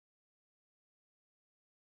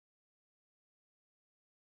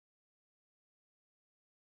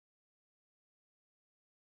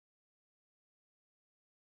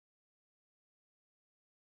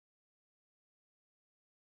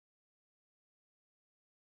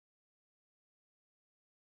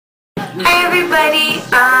Hi everybody,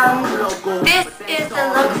 this is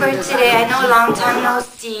the look for today. I know, long time no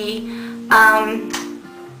see.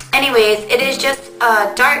 Anyways, it is just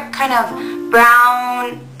a dark kind of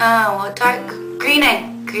brown, dark green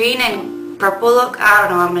and purple look. I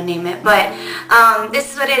don't know what I'm gonna name it, but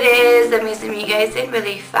this is what it is. Let me zoom you guys in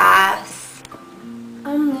really fast.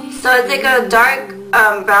 So it's like a dark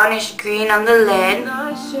brownish green on the lid,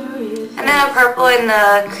 and then a purple in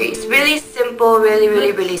the crease. Really simple,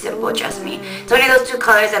 really simple, trust me. It's only those two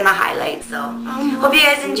colors and the highlight. So hope you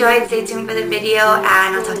guys enjoyed. Stay tuned for the video,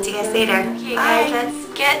 and I'll talk to you guys later. Okay guys, let's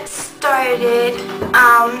get started.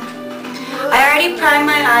 I already primed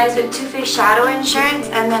my eyes with Too Faced Shadow Insurance,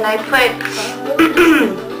 and then I put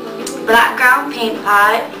BLACKGROUND paint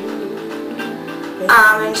pot,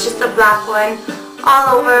 and it's just a black one,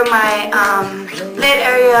 all over my lid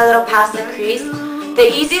area, a little past the crease. The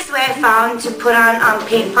easiest way I found to put on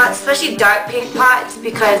paint pots, especially dark paint pots,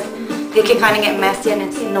 because they can kind of get messy and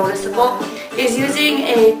it's noticeable, is using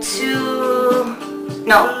a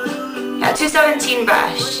 217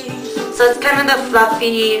 brush. So it's kind of the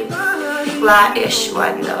fluffy, flat-ish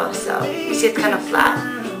one though, so you see it's kind of flat.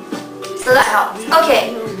 So that helps.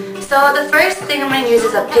 Okay, so the first thing I'm going to use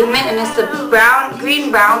is a pigment, and it's the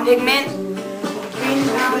green-brown pigment.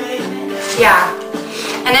 Yeah,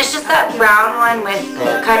 and it's just that brown one with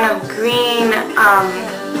the kind of green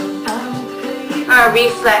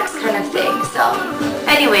reflex kind of thing. So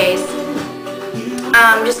anyways,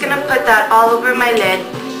 I'm just gonna put that all over my lid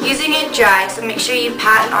using it dry, so make sure you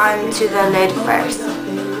pat onto the lid first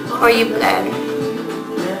or you blend.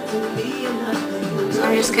 So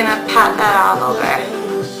I'm just gonna pat that all over.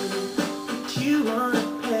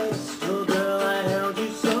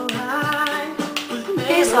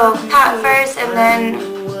 So pat first and then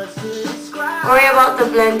worry about the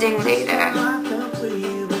blending later.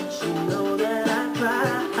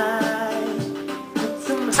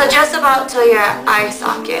 So just about to your eye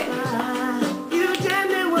socket.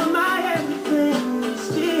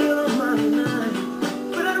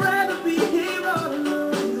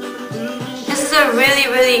 This is a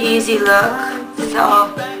really easy look,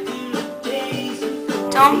 so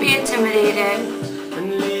don't be intimidated.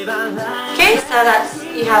 Okay, so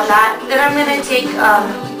you have that. Then I'm going to take a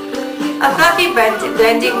fluffy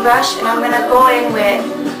blending brush, and I'm going to go in with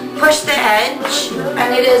Push the Edge,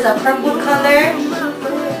 and it is a purple color.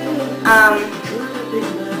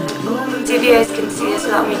 See if you guys can see this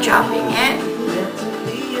without me dropping it.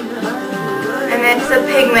 And then it's a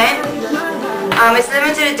pigment. It's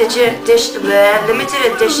limited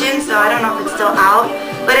edition, so I don't know if it's still out,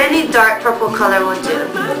 but any dark purple color will do.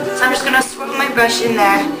 So I'm just going to swirl my brush in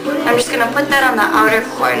there. I'm just going to put that on the outer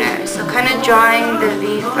corner, so kind of drawing the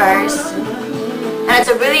V first. And it's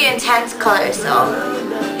a really intense color, so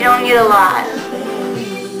you don't need a lot.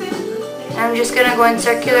 And I'm just going to go in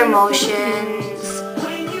circular motions,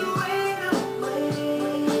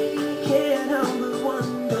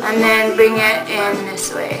 and then bring it in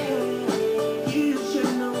this way.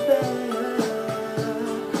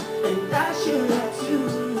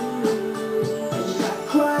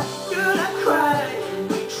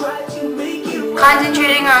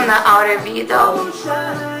 Concentrating on the outer V though.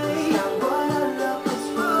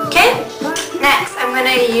 Okay, next I'm going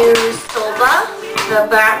to use SOBA,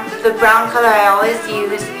 the brown color I always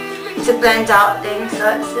use to blend out things. So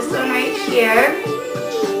it's this one right here.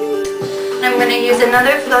 And I'm going to use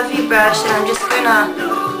another fluffy brush, and I'm just going to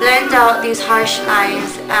blend out these harsh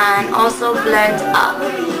lines and also blend up.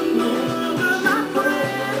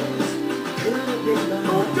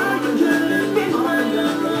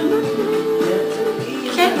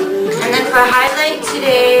 For highlight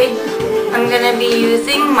today, I'm going to be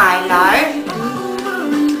using MYLAR,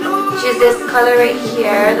 which is this color right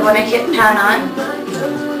here, the one I hit pan on.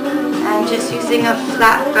 I'm just using a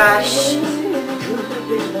flat brush,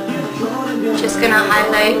 just going to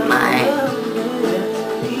highlight my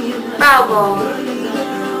brow bone.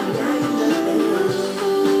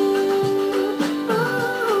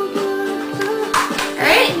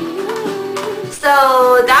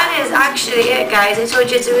 So that is actually it, guys. I told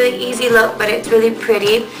you it's a really easy look, but it's really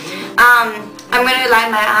pretty. I'm going to line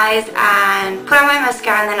my eyes and put on my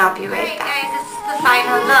mascara, and then I'll be right back. Alright guys, this is the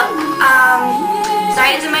final look. So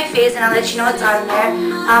I did my face, and I'll let you know what's on there.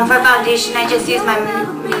 For foundation, I just used my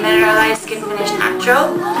Mineralized Skin Finish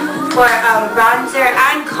Natural. For bronzer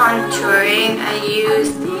and contouring, I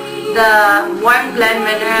used the Warm Blend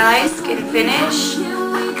Mineralized Skin Finish.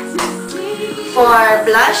 For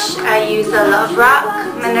blush, I use the Love Rock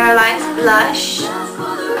Mineralized Blush.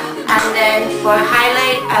 And then for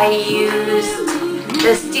highlight, I used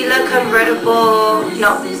the STILA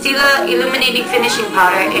STILA Illuminating Finishing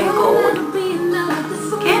Powder in gold.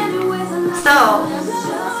 Okay? So,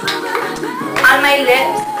 on my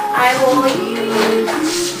lips, I will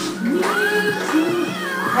use,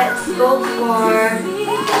 let's go for,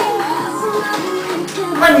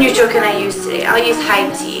 what neutral can I use today? I'll use high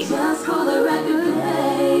tea.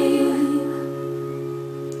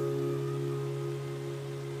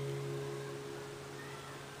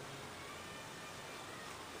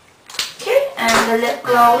 And the lip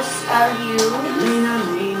gloss I'll use.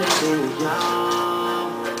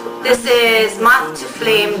 This is Moth to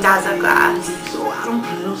Flame DAZZLEGLASS.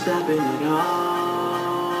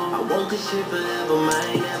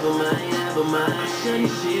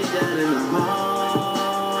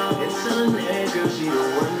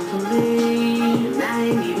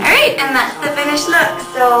 Alright, and that's the finished look.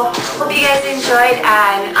 So, hope you guys enjoyed,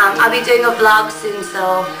 and I'll be doing a vlog soon,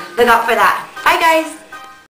 so look out for that. Bye guys!